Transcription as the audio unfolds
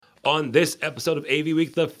On this episode of AV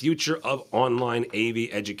Week, the future of online AV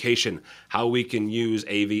education, how we can use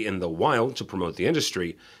AV in the wild to promote the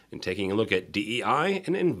industry, and taking a look at DEI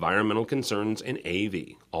and environmental concerns in AV.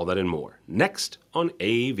 All that and more. Next on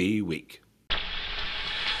AV Week.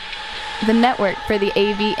 The network for the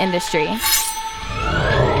AV industry.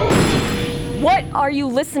 What are you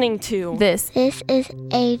listening to? This is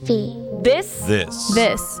AV. This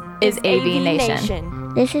is AV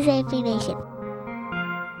Nation. This is AV Nation.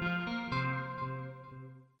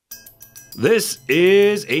 This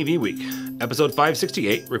is AV Week, episode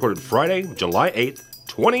 568, recorded Friday, July 8th,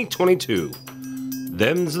 2022.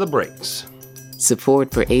 Them's the breaks.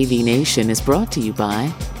 Support for AV Nation is brought to you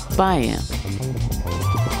by BIAM.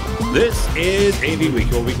 This is AV Week,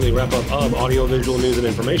 your weekly wrap-up of audio-visual news and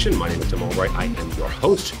information. My name is Tim Albright. I am your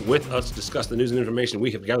host. With us to discuss the news and information we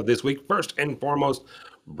have gathered this week, first and foremost,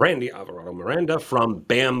 Brandy Alvarado Miranda from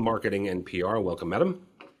BAM Marketing and PR. Welcome, madam.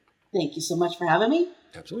 Thank you so much for having me.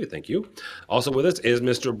 Absolutely, thank you. Also with us is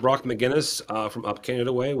Mr. Brock McGinnis from Up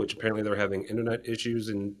Canada Way, which apparently they're having internet issues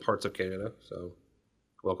in parts of Canada. So,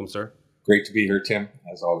 welcome, sir. Great to be here, Tim,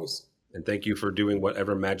 as always. And thank you for doing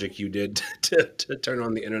whatever magic you did to turn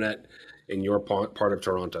on the internet in your part of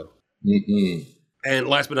Toronto. Mm-hmm. And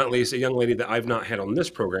last but not least, a young lady that I've not had on this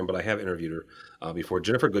program, but I have interviewed her before,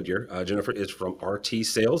 Jennifer Goodyear. Jennifer is from RT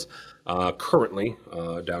Sales, currently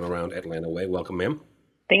down around Atlanta Way. Welcome, ma'am.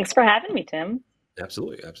 Thanks for having me, Tim.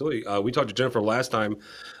 Absolutely. We talked to Jennifer last time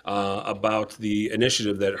about the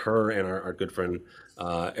initiative that her and our good friend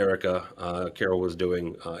Erica Carroll was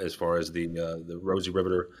doing as far as the Rosie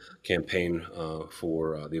Riveter campaign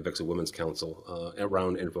for the AVWeek Women's Council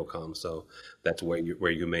around Infocom. So that's where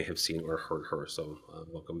you may have seen or heard her. So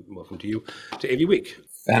welcome to you to AV Week.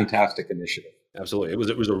 Fantastic initiative. Absolutely.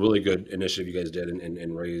 It was a really good initiative you guys did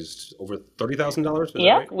and raised over $30,000.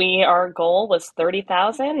 Yep. Right? Our goal was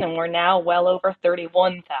 $30,000 and we're now well over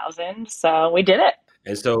 $31,000. So we did it.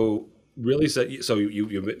 And so really, so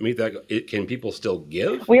you meet that, can people still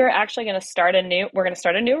give? We're actually going to start a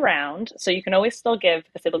new round. So you can always still give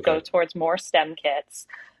because it'll go towards more STEM kits.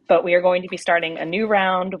 But we are going to be starting a new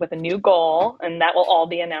round with a new goal, and that will all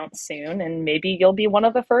be announced soon. And maybe you'll be one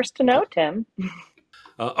of the first to know, Tim.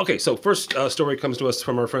 Okay, so first story comes to us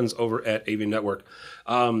from our friends over at AV Network.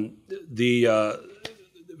 The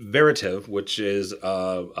Veritiv, which is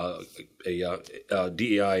a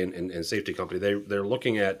DEI and safety company, they're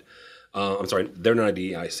looking at, they're not a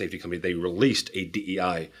DEI safety company. They released a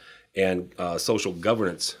DEI and social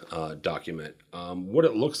governance document. What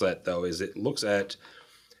it looks at, though, is it looks at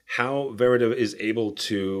how Veritiv is able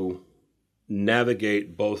to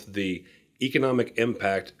navigate both the economic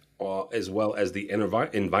impact as well as the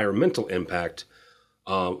environmental impact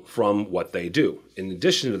from what they do. In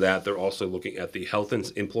addition to that, they're also looking at the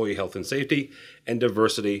employee health and safety and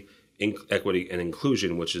diversity, equity, and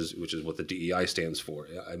inclusion, which is what the DEI stands for.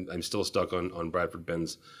 I'm still stuck on Bradford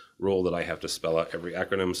Ben's rule that I have to spell out every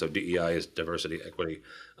acronym. So DEI is diversity, equity,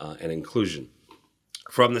 and inclusion.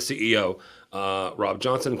 From the CEO, Rob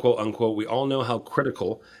Johnson, quote unquote, "We all know how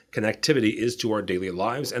critical connectivity is to our daily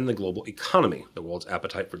lives and the global economy. The world's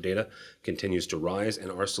appetite for data continues to rise,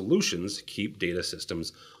 and our solutions keep data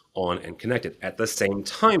systems on and connected. At the same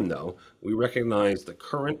time, though, we recognize the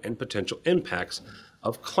current and potential impacts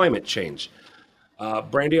of climate change."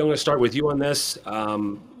 Brandy, I'm going to start with you on this.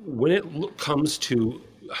 When it comes to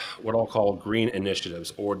what I'll call green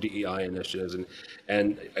initiatives or DEI initiatives,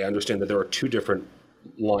 and I understand that there are two different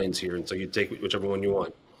lines here, and so you take whichever one you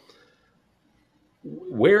want.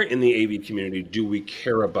 Where in the AV community do we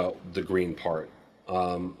care about the green part?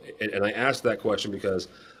 And I asked that question because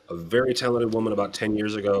a very talented woman about 10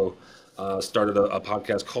 years ago started a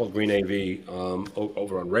podcast called Green AV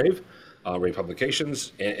over on Rave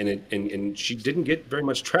Publications, and she didn't get very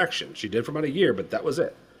much traction. She did for about a year, but that was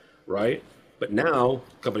it, right? But now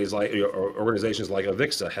companies like or organizations like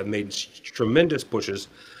AVWeek have made tremendous pushes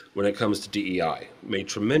when it comes to DEI, made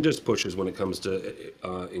tremendous pushes when it comes to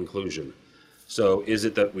inclusion. So is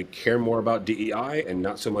it that we care more about DEI and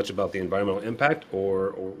not so much about the environmental impact,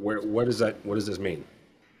 or what does this mean?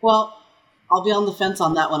 Well, I'll be on the fence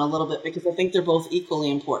on that one a little bit because I think they're both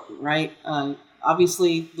equally important, right?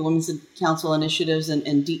 Obviously, the Women's Council initiatives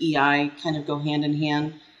and DEI kind of go hand in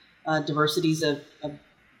hand. Diversity is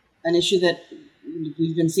an issue that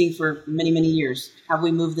we've been seeing for many, many years. Have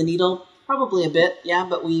we moved the needle? Probably a bit, yeah,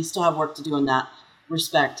 but we still have work to do in that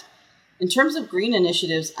respect. In terms of green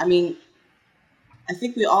initiatives, I mean, I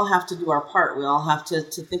think we all have to do our part. We all have to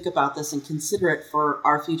think about this and consider it for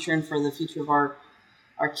our future and for the future of our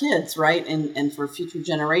kids, right? And for future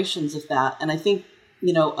generations of that. And I think,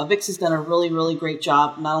 AVWeek has done a really, really great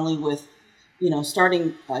job, not only with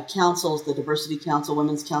starting councils, the Diversity Council,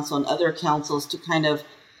 Women's Council, and other councils to kind of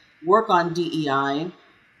work on DEI.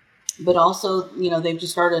 But also, they've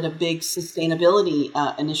just started a big sustainability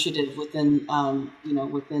initiative within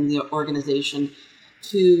the organization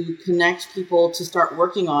to connect people to start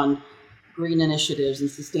working on green initiatives and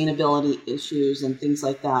sustainability issues and things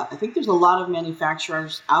like that. I think there's a lot of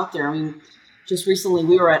manufacturers out there. I mean, just recently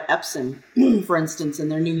we were at Epson, for instance, in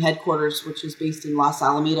their new headquarters, which is based in Los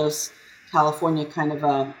Alamitos, California, kind of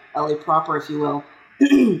LA proper, if you will.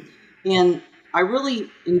 And I really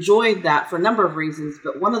enjoyed that for a number of reasons,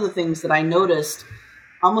 but one of the things that I noticed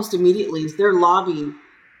almost immediately is their lobby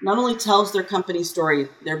not only tells their company story,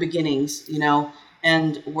 their beginnings,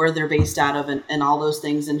 and where they're based out of and all those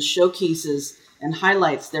things, and showcases and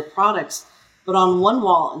highlights their products, but on one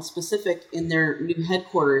wall in specific in their new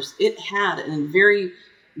headquarters, it had a very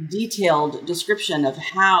detailed description of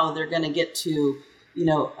how they're going to get to,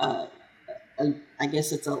 I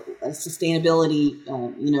guess it's a sustainability,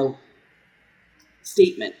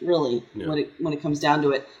 statement, really, when it comes down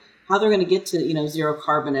to it, how they're going to get to zero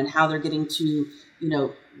carbon, and how they're getting to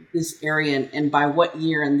this area, and by what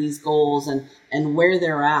year, and these goals, and where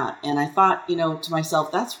they're at. And I thought to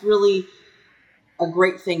myself, that's really a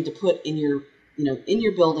great thing to put in your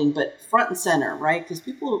building, but front and center, right? Because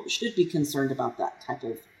people should be concerned about that type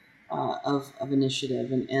of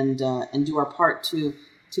initiative, and do our part to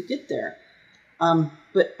get there.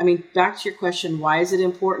 But I mean, back to your question, why is it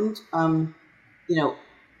important?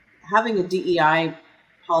 Having a DEI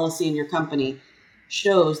policy in your company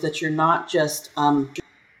shows that you're not just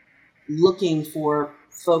looking for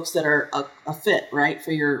folks that are a fit, right,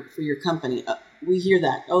 for your company. We hear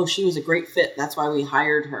that, oh, she was a great fit, that's why we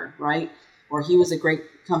hired her, right? Or he was a great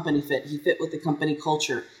company fit, he fit with the company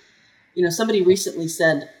culture. Somebody recently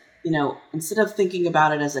said, instead of thinking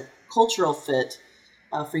about it as a cultural fit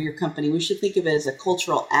for your company, we should think of it as a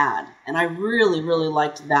cultural add. And I really, really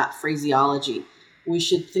liked that phraseology. We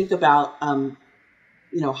should think about,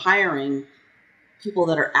 hiring people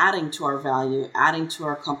that are adding to our value, adding to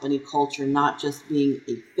our company culture, not just being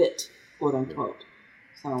a fit, quote unquote.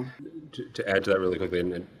 So, to add to that really quickly,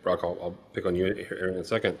 and Brock, I'll pick on you here in a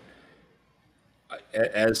second.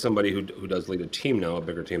 As somebody who does lead a team now, a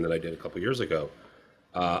bigger team than I did a couple of years ago,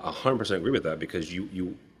 100% agree with that, because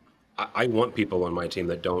I want people on my team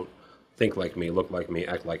that don't think like me, look like me,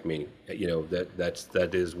 act like me. That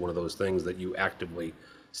is one of those things that you actively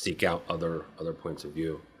seek out other points of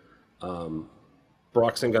view.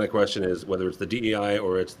 Brock's kind of question is whether it's the DEI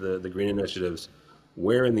or it's the green initiatives.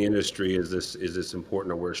 Where in the industry is this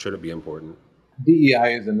important, or where should it be important?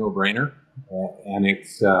 DEI is a no-brainer, and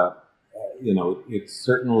it's it's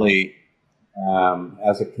certainly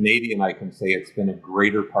as a Canadian, I can say it's been a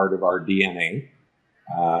greater part of our DNA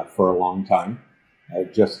for a long time.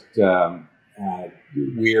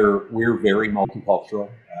 We're very multicultural.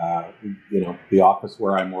 The office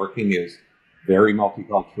where I'm working is very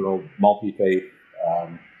multicultural, multi-faith,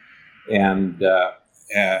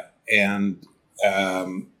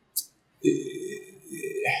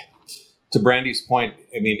 to Brandy's point,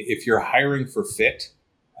 I mean, if you're hiring for fit,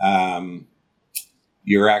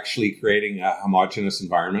 you're actually creating a homogenous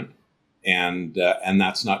environment, and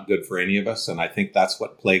that's not good for any of us. And I think that's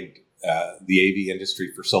what plagued the AV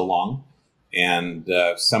industry for so long. And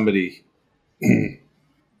somebody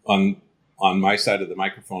on my side of the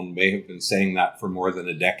microphone may have been saying that for more than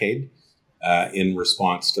a decade in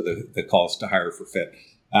response to the calls to hire for fit.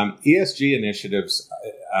 ESG initiatives,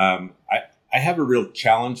 I have a real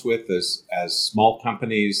challenge with as small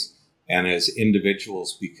companies and as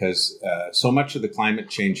individuals, because so much of the climate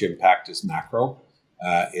change impact is macro.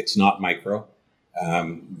 It's not micro.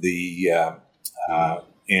 I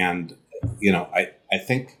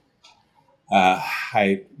think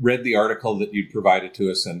I read the article that you provided to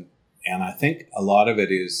us, and I think a lot of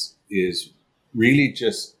it is really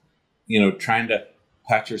just, trying to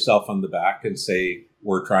pat yourself on the back and say,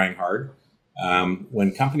 we're trying hard.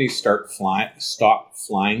 When companies stop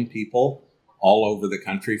flying people all over the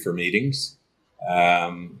country for meetings,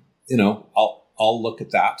 I'll look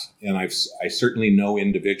at that. And I certainly know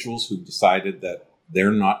individuals who've decided that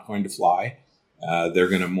they're not going to fly. They're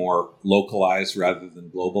going to more localize rather than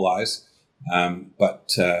globalize.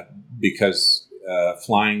 But because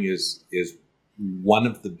flying is one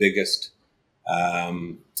of the biggest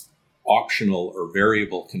optional or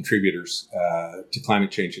variable contributors to climate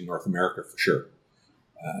change in North America, for sure.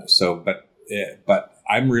 But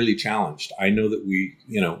I'm really challenged. I know that we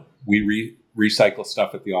recycle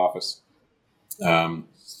stuff at the office.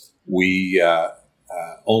 We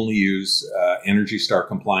only use Energy Star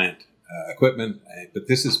compliant equipment. But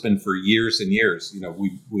this has been for years and years.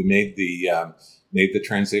 We made the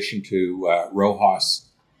transition to RoHS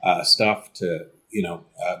stuff to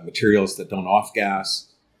materials that don't off gas.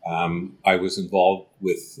 I was involved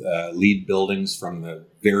with LEED buildings from the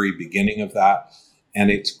very beginning of that, and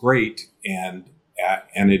it's great, and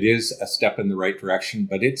it is a step in the right direction,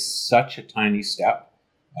 but it's such a tiny step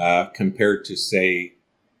compared to, say,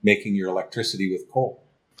 making your electricity with coal.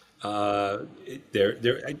 No,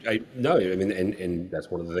 I mean, and that's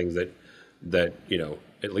one of the things that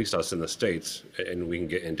at least us in the States, and we can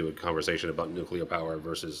get into a conversation about nuclear power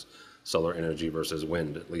versus solar energy versus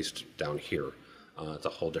wind, at least down here. It's a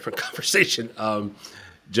whole different conversation.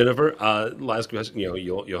 Jennifer, last question.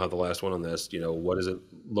 You'll have the last one on this. What does it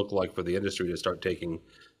look like for the industry to start taking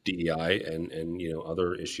DEI and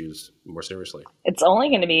other issues more seriously? It's only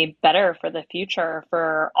going to be better for the future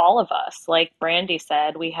for all of us. Like Brandy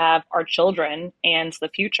said, we have our children and the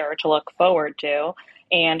future to look forward to,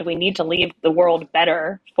 and we need to leave the world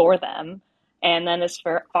better for them. And then as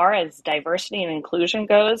far as diversity and inclusion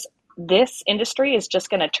goes, this industry is just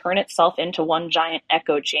going to turn itself into one giant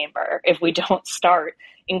echo chamber if we don't start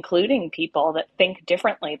including people that think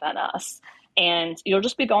differently than us. And you'll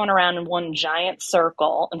just be going around in one giant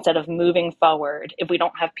circle instead of moving forward if we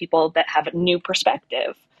don't have people that have a new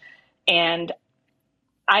perspective. And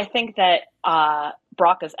I think that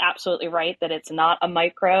Brock is absolutely right that it's not a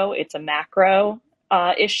micro, it's a macro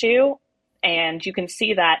issue. And you can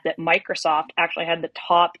see that Microsoft actually had the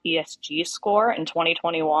top ESG score in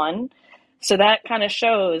 2021. So that kind of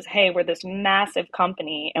shows, hey, we're this massive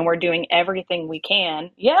company and we're doing everything we can.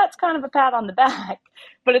 Yeah, it's kind of a pat on the back,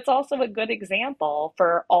 but it's also a good example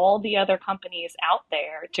for all the other companies out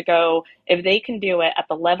there to go, if they can do it at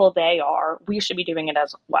the level they are, we should be doing it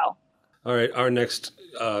as well. All right, our next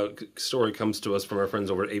story comes to us from our friends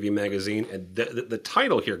over at AV Magazine. And the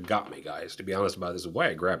title here got me, guys, to be honest about it. This is why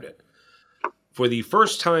I grabbed it. For the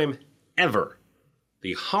first time ever,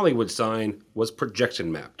 the Hollywood sign was projection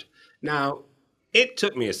mapped. Now, it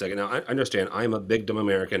took me a second. Now, I understand I'm a big dumb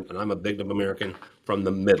American, and I'm a big dumb American from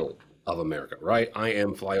the middle of America, right? I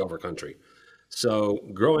am flyover country. So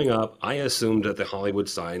growing up, I assumed that the Hollywood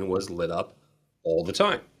sign was lit up all the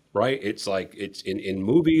time, right? It's like it's in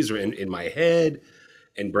movies or in my head.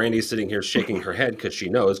 And Brandy's sitting here shaking her head because she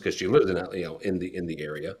knows, because she lives in that, in the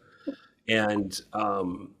area. And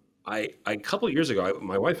a couple of years ago,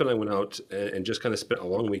 my wife and I went out and just kind of spent a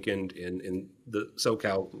long weekend in the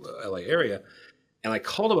SoCal, LA area. And I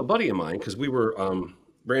called up a buddy of mine because we were,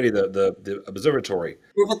 Brandy, the observatory.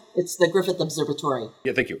 It's the Griffith Observatory.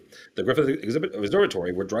 Yeah, thank you. The Griffith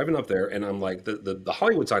Observatory. We're driving up there, and I'm like, the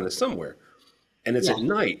Hollywood sign is somewhere. And it's at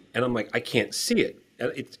night. And I'm like, I can't see it.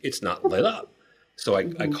 It's not lit up. So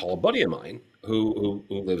I call a buddy of mine who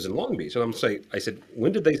lives in Long Beach. And I said,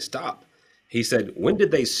 when did they stop? He said, when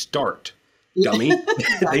did they start, dummy?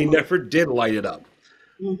 They never did light it up.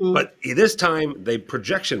 Mm-hmm. But this time, they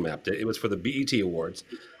projection mapped it. It was for the BET Awards.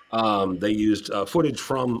 They used footage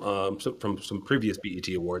from some previous BET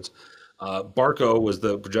Awards. Barco was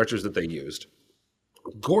the projectors that they used.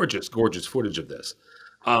 Gorgeous, gorgeous footage of this.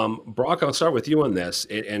 Brock, I'll start with you on this,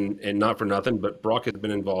 and not for nothing, but Brock has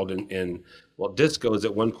been involved in discos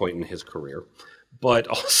at one point in his career. But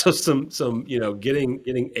also some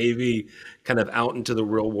getting AV kind of out into the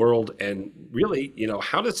real world, and really,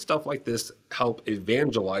 how does stuff like this help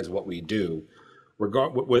evangelize what we do,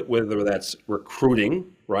 whether that's recruiting,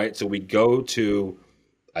 right? So we go to,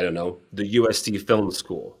 I don't know, the USC Film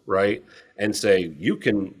School, right, and say you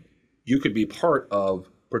could be part of,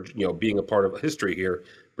 being a part of history here,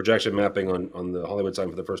 projection mapping on the Hollywood sign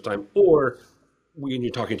for the first time, or when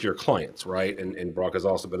you're talking to your clients, right? And Brock has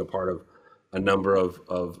also been a part of a number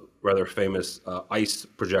of rather famous ice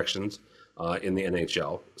projections in the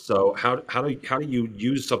NHL. So how do you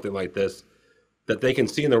use something like this that they can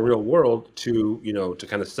see in the real world to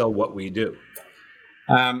kind of sell what we do?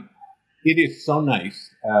 It is so nice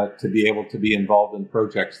to be able to be involved in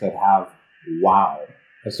projects that have wow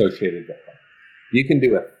associated with them. You can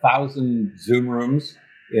do 1,000 Zoom rooms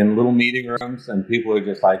in little meeting rooms, and people are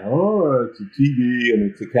just like, oh, it's a TV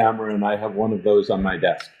and it's a camera, and I have one of those on my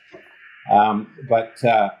desk. I've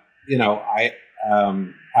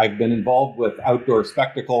been involved with outdoor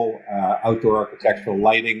spectacle, outdoor architectural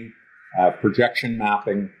lighting, projection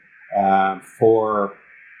mapping. For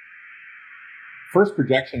first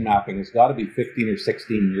projection mapping has got to be 15 or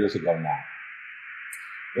 16 years ago now,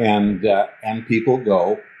 and people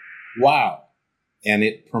go, wow, and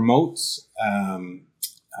it promotes.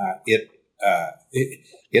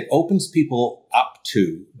 It opens people up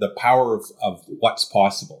to the power of what's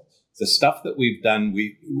possible. the stuff that we've done,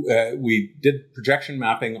 we did projection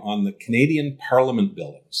mapping on the Canadian Parliament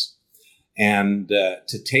buildings. And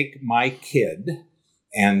to take my kid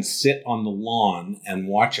and sit on the lawn and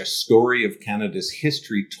watch a story of Canada's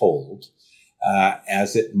history told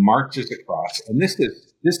as it marches across. And this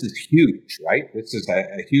is huge, right? This is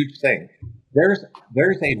a huge thing. There's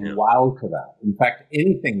a wow to that. In fact,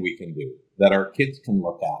 anything we can do that our kids can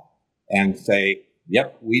look at and say,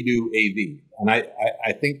 yep, we do AV. And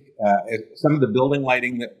I think some of the building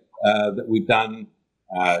lighting that we've done,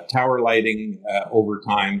 tower lighting over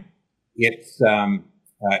time, it's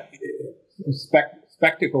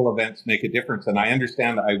spectacle events make a difference. And I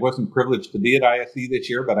understand, I wasn't privileged to be at ISE this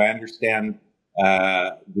year, but I understand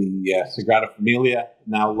the Sagrada Familia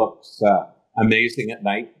now looks amazing at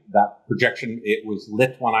night. That projection, it was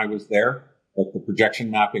lit when I was there, but the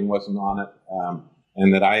projection mapping wasn't on it.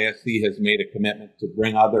 And that ISE has made a commitment to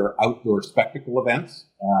bring other outdoor spectacle events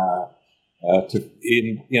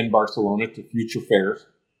in Barcelona to future fairs.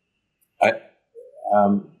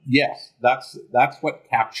 Yes, that's what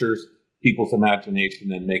captures people's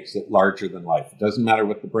imagination and makes it larger than life. It doesn't matter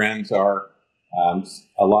what the brands are.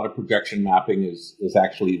 A lot of projection mapping is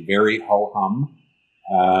actually very ho-hum.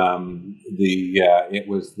 It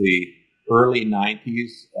was the early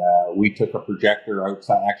 90s. We took a projector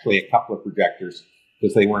outside, actually a couple of projectors,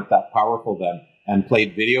 because they weren't that powerful then, and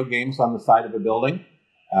played video games on the side of a building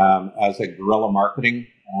as a guerrilla marketing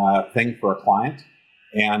thing for a client.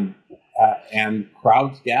 And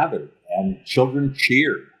crowds gathered and children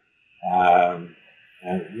cheered. And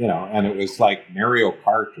it was like Mario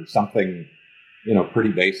Kart or something,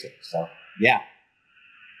 pretty basic. So yeah,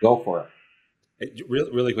 go for it.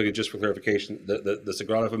 Really quickly, just for clarification, the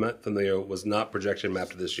Sagrada Familia was not projection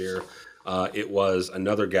mapped this year. It was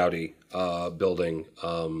another Gaudi building.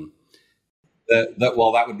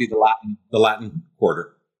 That would be the Latin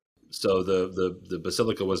Quarter. So the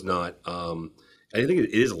basilica was not. I think it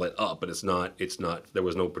is lit up, but it's not. There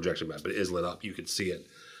was no projection map, but it is lit up. You could see it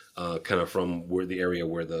kind of from where the area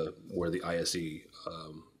where the ISE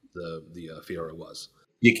the Fiera was.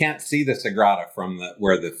 You can't see the Sagrada from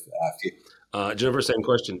where the. Jennifer, same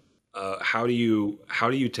question. How do you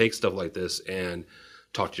take stuff like this and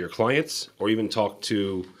talk to your clients, or even talk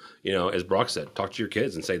to, as Brock said, talk to your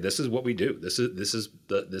kids and say, this is what we do. This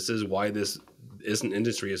is why this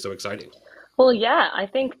industry is so exciting. Well, yeah, I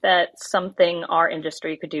think that something our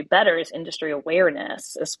industry could do better is industry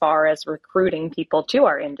awareness as far as recruiting people to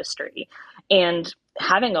our industry. And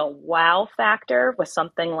having a wow factor with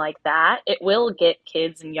something like that, it will get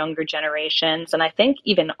kids and younger generations. And I think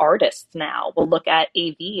even artists now will look at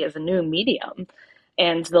AV as a new medium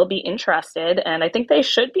and they'll be interested. And I think they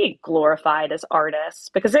should be glorified as artists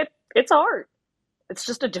because it's art. It's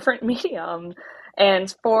just a different medium.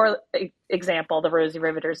 And for example, the Rosie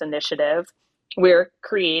Riveters Initiative, we're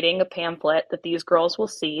creating a pamphlet that these girls will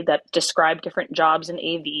see that describe different jobs in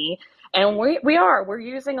AV. And we're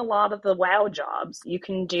using a lot of the wow jobs. You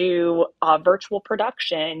can do virtual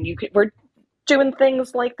production. We're doing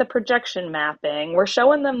things like the projection mapping. We're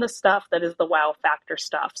showing them the stuff that is the wow factor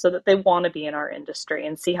stuff so that they want to be in our industry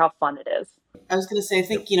and see how fun it is. I was going to say, I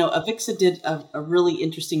think, Avixa did a really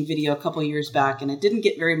interesting video a couple years back, and it didn't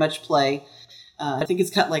get very much play. I think it's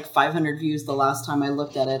got like 500 views the last time I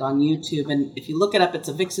looked at it on YouTube. And if you look it up, it's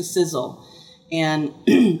Avixa Sizzle. And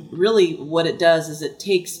really what it does is it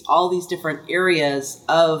takes all these different areas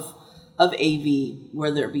of AV,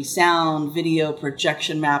 whether it be sound, video,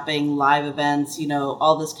 projection mapping, live events,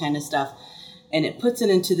 all this kind of stuff. And it puts it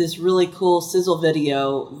into this really cool sizzle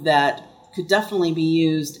video that could definitely be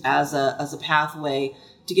used as a pathway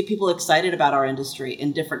to get people excited about our industry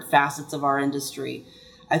and different facets of our industry.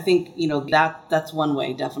 I think, that's one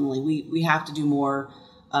way, definitely. We have to do more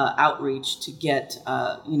outreach to get,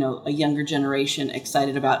 a younger generation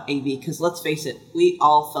excited about AV. Because let's face it, we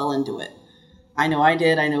all fell into it. I know I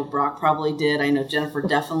did. I know Brock probably did. I know Jennifer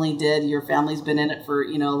definitely did. Your family's been in it for,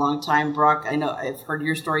 a long time. Brock, I know I've heard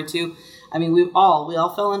your story too. I mean, we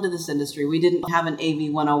all fell into this industry. We didn't have an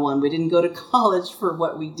AV 101. We didn't go to college for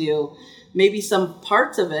what we do. Maybe some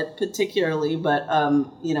parts of it particularly, but,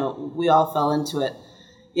 we all fell into it.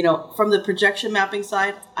 From the projection mapping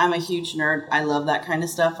side, I'm a huge nerd. I love that kind of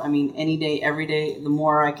stuff. I mean, any day, every day, the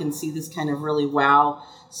more I can see this kind of really wow,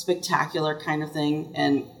 spectacular kind of thing.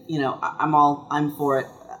 And, I'm for it.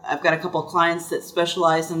 I've got a couple of clients that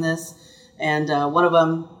specialize in this. And one of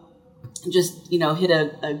them just, hit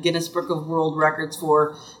a Guinness Book of World Records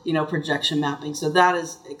for, projection mapping. So that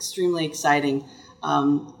is extremely exciting.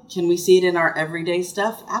 Can we see it in our everyday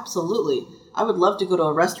stuff? Absolutely. I would love to go to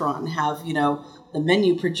a restaurant and have, the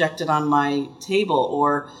menu projected on my table,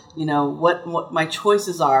 or, what my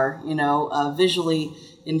choices are, visually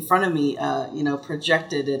in front of me,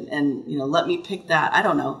 projected and, let me pick that. I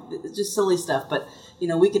don't know. It's just silly stuff. But,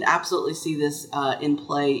 we can absolutely see this in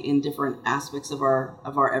play in different aspects of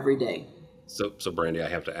our everyday. So Brandy, I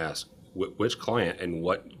have to ask, which client and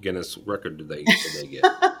what Guinness record did they get?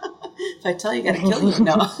 If I tell you, I got to kill you.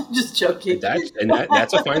 No, I'm just joking.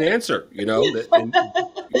 That's a fine answer. And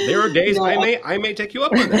there are days I may take you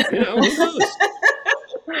up on that. Who knows?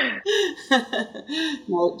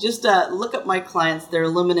 Well, just look at my clients. They're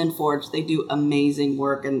Lumen and Forge. They do amazing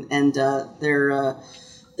work, and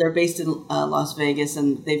they're based in Las Vegas,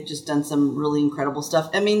 and they've just done some really incredible stuff.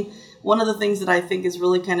 I mean, one of the things that I think is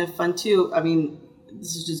really kind of fun too. I mean,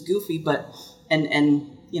 this is just goofy, but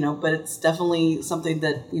but it's definitely something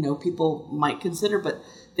that people might consider. But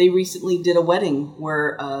they recently did a wedding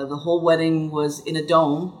where the whole wedding was in a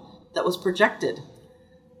dome that was projected.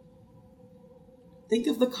 Think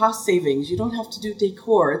of the cost savings. You don't have to do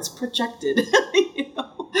decor; it's projected.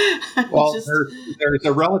 Well, there's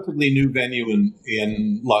a relatively new venue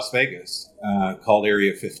in Las Vegas called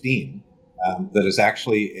Area 15 that is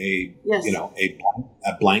actually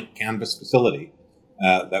a blank canvas facility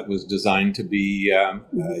that was designed to be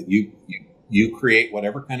you create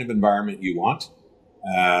whatever kind of environment you want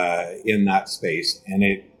in that space, and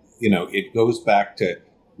it goes back to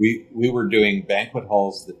we were doing banquet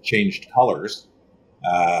halls that changed colors,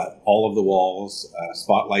 all of the walls,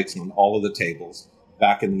 spotlights on all of the tables.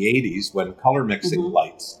 Back in the 80s, when color mixing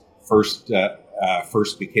lights first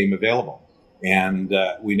became available, and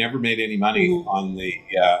we never made any money on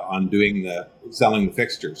selling the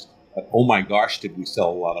fixtures. But oh my gosh, did we sell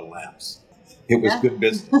a lot of lamps? It was good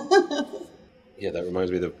business. Yeah, that reminds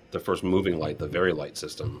me of the first moving light, the Very Light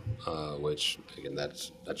system, which again that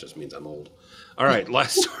just means I'm old. All right,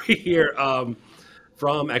 last story here.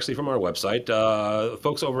 From our website,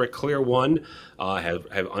 folks over at Clear One have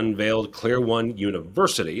unveiled Clear One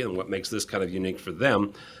University, and what makes this kind of unique for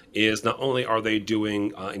them is not only are they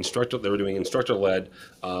doing instructor-led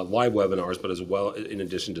live webinars, but as well, in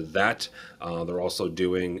addition to that, they're also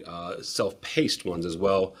doing self-paced ones as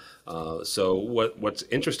well. So what's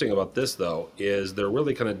interesting about this, though, is they're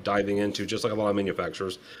really kind of diving into, just like a lot of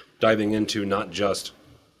manufacturers, diving into not just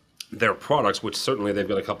their products, which certainly they've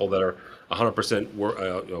got a couple that are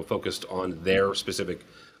 100% focused on their specific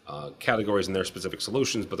categories and their specific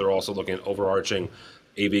solutions, but they're also looking at overarching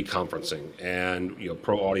AV conferencing and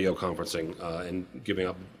pro audio conferencing and giving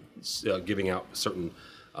out certain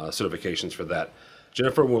certifications for that.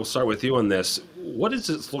 Jennifer, we'll start with you on this. What does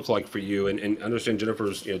this look like for you? And understand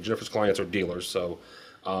Jennifer's clients are dealers. So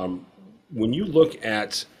when you look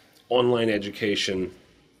at online education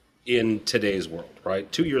in today's world, right?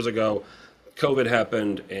 2 years ago, COVID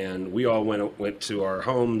happened, and we all went to our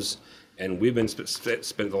homes, and we've been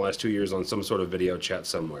spent the last 2 years on some sort of video chat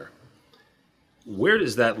somewhere. Where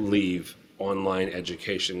does that leave online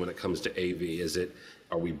education when it comes to AV?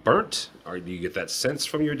 Are we burnt? Or do you get that sense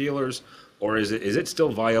from your dealers, or is it still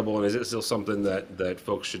viable, and is it still something that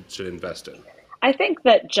folks should invest in? I think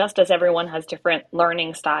that just as everyone has different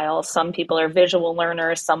learning styles, some people are visual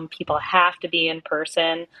learners, some people have to be in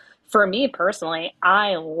person. For me personally,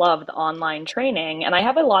 I love the online training, and I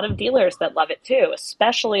have a lot of dealers that love it too,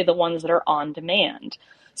 especially the ones that are on demand.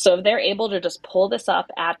 So if they're able to just pull this up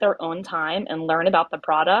at their own time and learn about the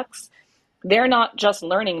products, they're not just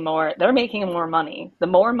learning more, they're making more money. The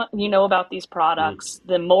more you know about these products,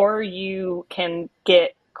 the more you can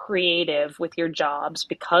get creative with your jobs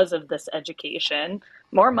because of this education,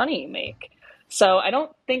 more money you make. So I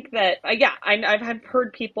don't think that, I've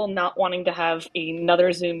heard people not wanting to have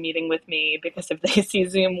another Zoom meeting with me because if they see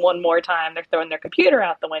Zoom one more time, they're throwing their computer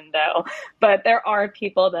out the window. But there are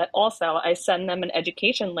people that also, I send them an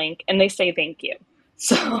education link and they say thank you.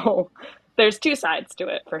 So there's two sides to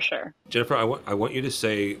it for sure. Jennifer, I want you to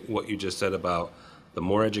say what you just said about the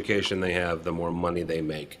more education they have, the more money they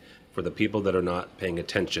make, for the people that are not paying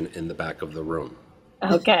attention in the back of the room.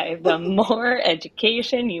 Okay, the more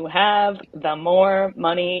education you have, the more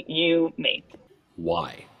money you make.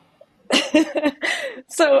 Why?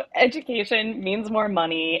 So education means more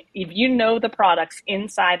money. If you know the products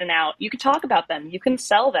inside and out, you can talk about them. You can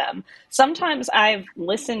sell them. Sometimes I've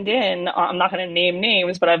listened in, I'm not going to name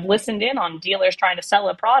names, but I've listened in on dealers trying to sell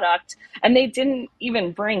a product, and they didn't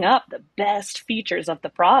even bring up the best features of the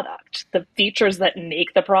product, the features that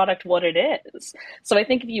make the product what it is. So I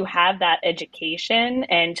think if you have that education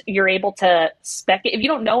and you're able to spec it, if you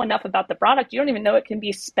don't know enough about the product, you don't even know it can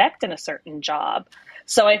be spec'd in a certain job.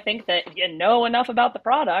 So I think that if you know enough about the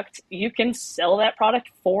product, you can sell that product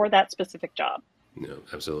for that specific job. No,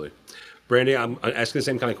 absolutely. Brandy, I'm asking the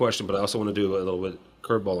same kind of question, but I also want to do a little bit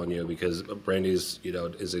curveball on you because Brandy's,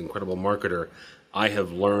 is an incredible marketer. I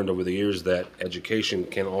have learned over the years that education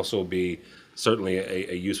can also be certainly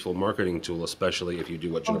a useful marketing tool, especially if you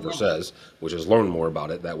do what Jennifer says, which is learn more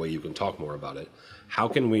about it. That way you can talk more about it. How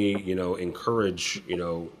can we, encourage,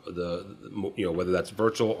 whether that's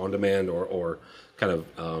virtual, on demand, or kind of,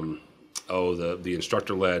 the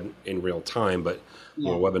instructor led in real time, but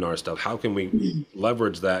more webinar stuff. How can we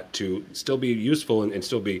leverage that to still be useful and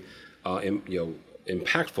still be,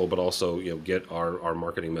 impactful, but also, get our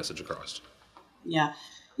marketing message across? Yeah.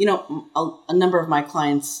 A number of my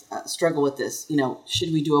clients struggle with this.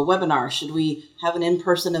 Should we do a webinar? Should we have an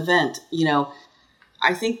in-person event?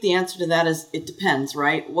 I think the answer to that is it depends,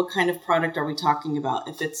 right? What kind of product are we talking about?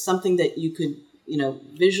 If it's something that you could,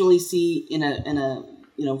 visually see in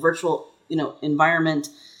a virtual, environment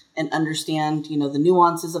and understand, the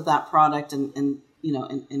nuances of that product and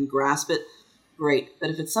grasp it, great. But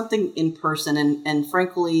if it's something in person and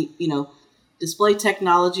frankly, display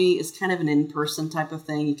technology is kind of an in-person type of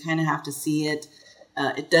thing. You kind of have to see it.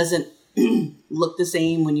 It doesn't look the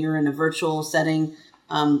same when you're in a virtual setting.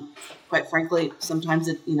 Quite frankly, sometimes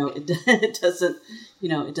it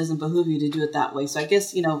doesn't behoove you to do it that way. So I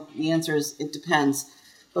guess, the answer is it depends.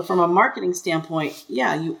 But from a marketing standpoint,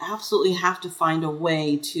 yeah, you absolutely have to find a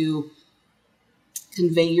way to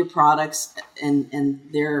convey your products and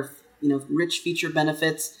their, rich feature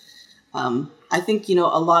benefits. I think, a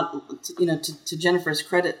lot, to Jennifer's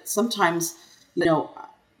credit, sometimes,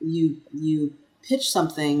 you pitch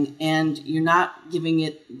something and you're not giving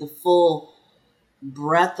it the full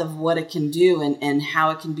breadth of what it can do and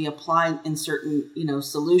how it can be applied in certain,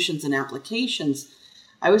 solutions and applications.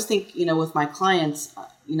 I always think, with my clients,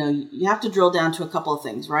 you have to drill down to a couple of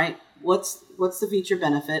things, right? What's the feature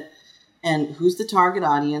benefit and who's the target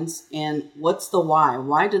audience and what's the why?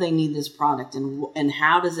 Why do they need this product and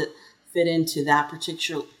how does it fit into that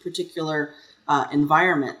particular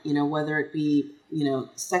environment, whether it be,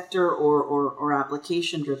 sector or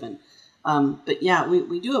application driven. But yeah,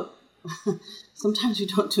 we do sometimes we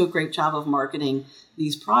don't do a great job of marketing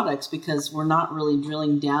these products because we're not really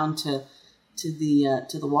drilling down to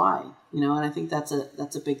the why, and I think that's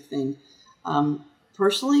a big thing.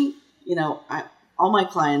 Personally, all my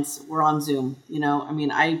clients were on Zoom,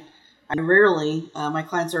 I rarely, my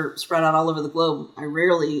clients are spread out all over the globe. I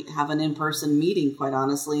rarely have an in-person meeting, quite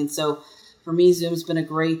honestly. And so for me, Zoom's been a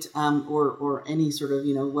great, or any sort of,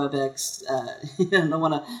 WebEx, I don't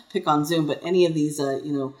want to pick on Zoom, but any of these,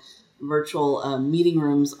 virtual meeting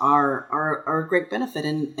rooms are a great benefit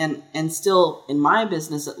and still, in my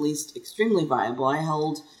business at least, extremely viable. I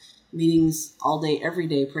held meetings all day, every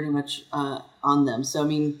day, pretty much on them. So,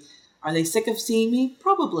 are they sick of seeing me?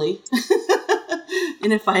 Probably.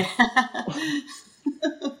 And if I,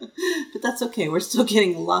 but that's okay. We're still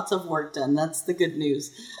getting lots of work done. That's the good news.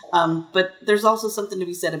 But there's also something to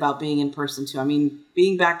be said about being in person too.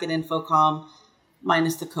 Being back at InfoComm,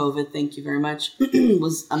 minus the COVID, thank you very much,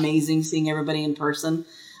 was amazing seeing everybody in person.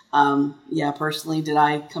 Personally, did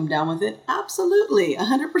I come down with it? Absolutely,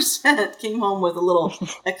 100%. Came home with a little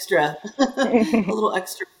extra,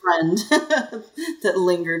 friend that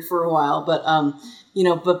lingered for a while. But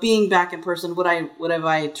but being back in person, would have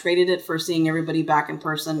I traded it for seeing everybody back in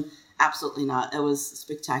person? Absolutely not. It was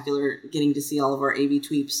spectacular getting to see all of our AV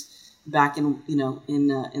tweeps back in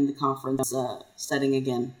the conference setting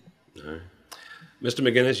again. All right. Mr.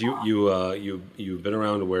 McGinnis, you've been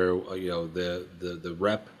around where the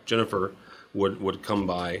rep Jennifer would come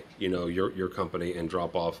by your company and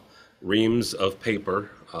drop off reams of paper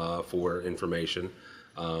for information,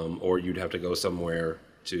 or you'd have to go somewhere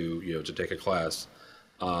to take a class.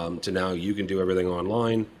 To now you can do everything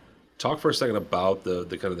online. Talk for a second about the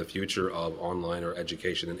kind of the future of online or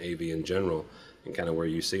education and AV in general, and kind of where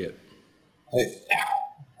you see it.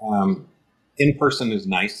 In person is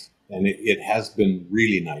nice. And it has been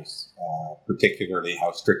really nice, particularly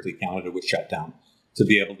how strictly Canada was shut down, to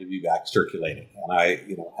be able to be back circulating. And I,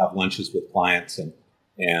 have lunches with clients, and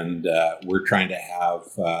we're trying to have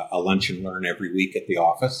a lunch and learn every week at the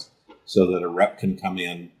office, so that a rep can come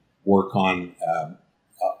in, work on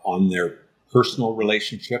their personal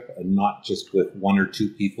relationship, and not just with one or two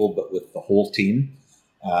people, but with the whole team,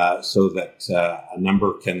 so that a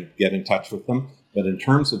number can get in touch with them. But in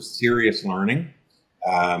terms of serious learning,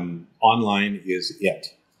 online is it.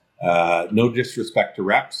 No disrespect to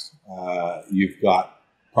reps. You've got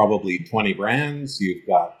probably 20 brands. You've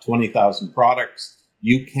got 20,000 products.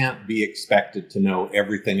 You can't be expected to know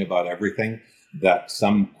everything about everything. that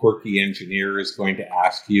some quirky engineer is going to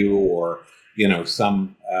ask you, or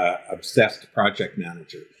some obsessed project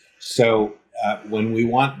manager. So when we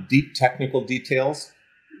want deep technical details,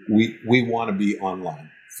 we want to be online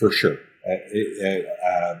for sure,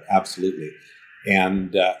 absolutely.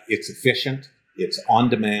 And it's efficient, it's on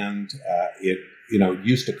demand. It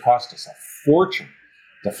used to cost us a fortune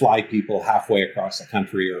to fly people halfway across a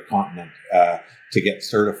country or a continent to get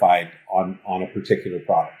certified on a particular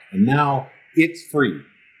product, and now it's free.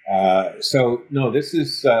 So no, this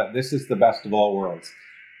is the best of all worlds.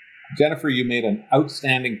 Jennifer, you made an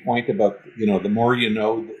outstanding point about the more you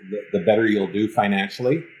know, the better you'll do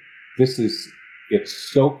financially.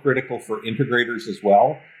 It's so critical for integrators as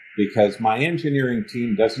well, because my engineering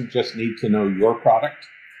team doesn't just need to know your product;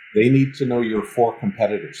 they need to know your 4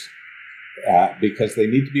 competitors. Because they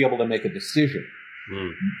need to be able to make a decision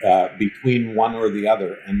between one or the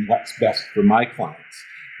other and what's best for my clients.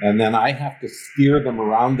 And then I have to steer them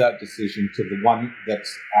around that decision to the one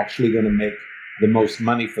that's actually going to make the most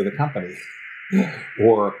money for the company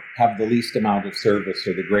or have the least amount of service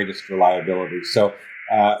or the greatest reliability. So,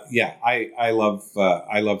 I love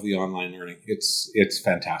the online learning. It's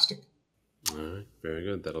fantastic. All right, very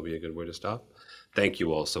good. That'll be a good way to stop. Thank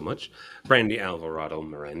you all so much. Brandy Alvarado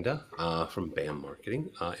Miranda from BAM Marketing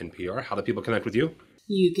and PR. How do people connect with you?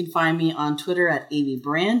 You can find me on Twitter at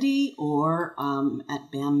AVBrandy or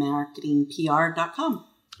at bammarketingpr.com.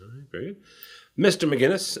 All right, very good. Mr.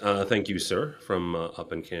 McGinnis, thank you, sir, from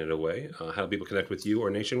up in Canada Way. How do people connect with you or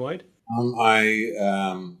nationwide?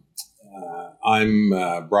 I'm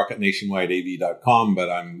Brock at nationwideav.com, but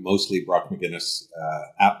I'm mostly Brock McGinnis,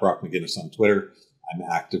 at Brock McGinnis on Twitter. I'm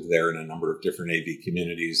active there in a number of different AV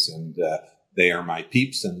communities, and they are my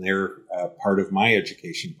peeps, and they're part of my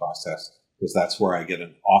education process, because that's where I get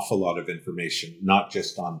an awful lot of information, not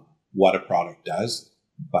just on what a product does,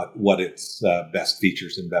 but what its best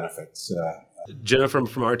features and benefits. Jennifer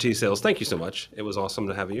from RT Sales, thank you so much. It was awesome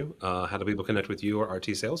to have you. How do people connect with you or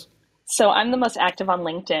RT Sales? So I'm the most active on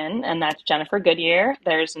LinkedIn, and that's Jennifer Goodyear.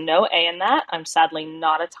 There's no A in that. I'm sadly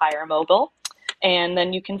not a tire mogul. And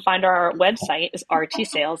then you can find our website is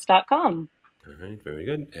rtsales.com. All right, very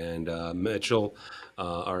good. And Mitchell,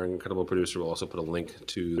 our incredible producer, will also put a link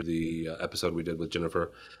to the episode we did with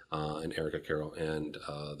Jennifer and Erica Carroll and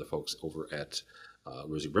the folks over at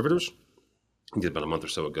Rosie Riveters. We did about a month or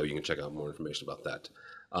so ago. You can check out more information about that.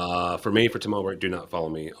 For me, for Tim Albright, do not follow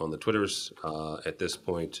me on the Twitters. At this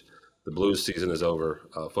point, the Blues season is over.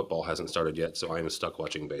 Football hasn't started yet, so I am stuck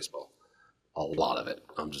watching baseball. A lot of it.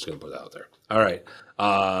 I'm just going to put it out there. All right.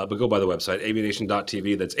 But go by the website,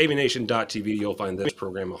 avnation.tv. That's avnation.tv. You'll find this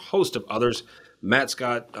program, a host of others. Matt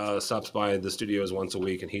Scott stops by the studios once a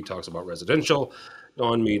week, and he talks about residential.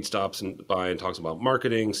 Dawn Mead stops by and talks about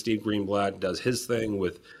marketing. Steve Greenblatt does his thing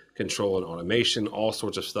with control and automation, all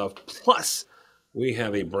sorts of stuff. Plus, we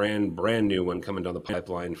have a brand new one coming down the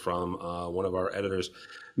pipeline from one of our editors,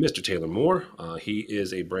 Mr. Taylor Moore. He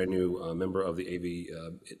is a brand new member of the AV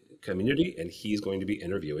community, and he's going to be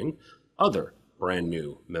interviewing other brand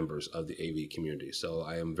new members of the AV community. So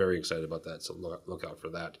I am very excited about that. So look out for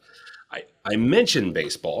that. I mentioned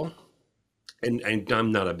baseball, and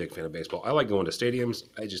I'm not a big fan of baseball. I like going to stadiums.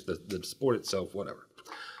 The sport itself, whatever.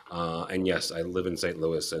 And yes, I live in St.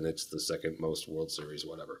 Louis, and it's the second most World Series,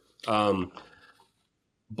 whatever.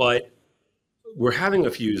 But we're having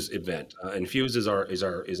a Fuse event, and Fuse is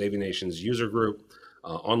AV Nation's user group.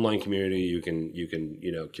 Online community. You can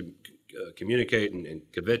communicate and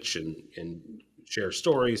kvetch and share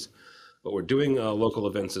stories, but we're doing local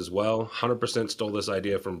events as well. 100% stole this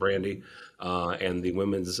idea from Brandy and the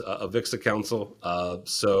Women's Avixa Council.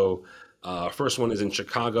 So first one is in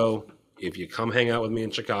Chicago. If you come hang out with me in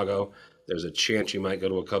Chicago, there's a chance you might go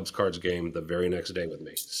to a Cubs Cards game the very next day with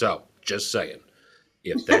me. So just saying,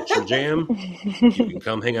 if that's your jam, you can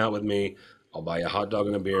come hang out with me. I'll buy you a hot dog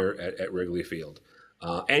and a beer at Wrigley Field.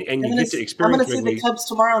 And you get to experience. I'm going to see the Cubs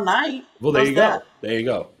tomorrow night. Well, there you go. There you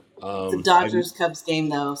go. It's a Dodgers-Cubs game,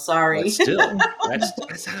 though. Sorry. But still,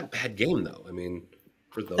 that's not a bad game, though. I mean,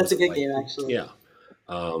 for those that's a good game, actually. Yeah.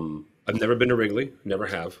 I've never been to Wrigley. Never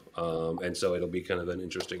have. And so it'll be kind of an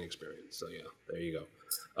interesting experience. So, yeah, there you go.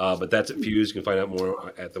 But that's at Fuse. You can find out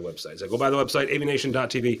more at the website. So go by the website,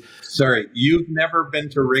 avnation.tv. Sorry, you've never been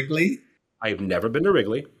to Wrigley? I've never been to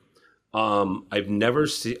Wrigley. I've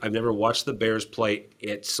never watched the Bears play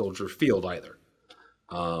at Soldier Field either.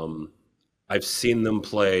 I've seen them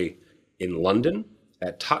play in London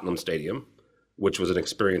at Tottenham Stadium, which was an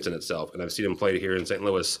experience in itself, and I've seen them play here in St.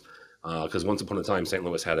 Louis because once upon a time St.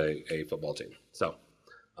 Louis had a football team. So,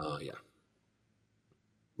 yeah.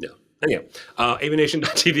 Anyhow,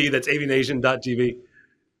 avnation.tv. That's avnation.tv.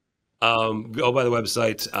 Go by the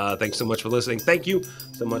website. Thanks so much for listening. Thank you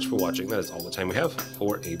so much for watching. That is all the time we have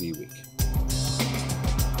for AV Week.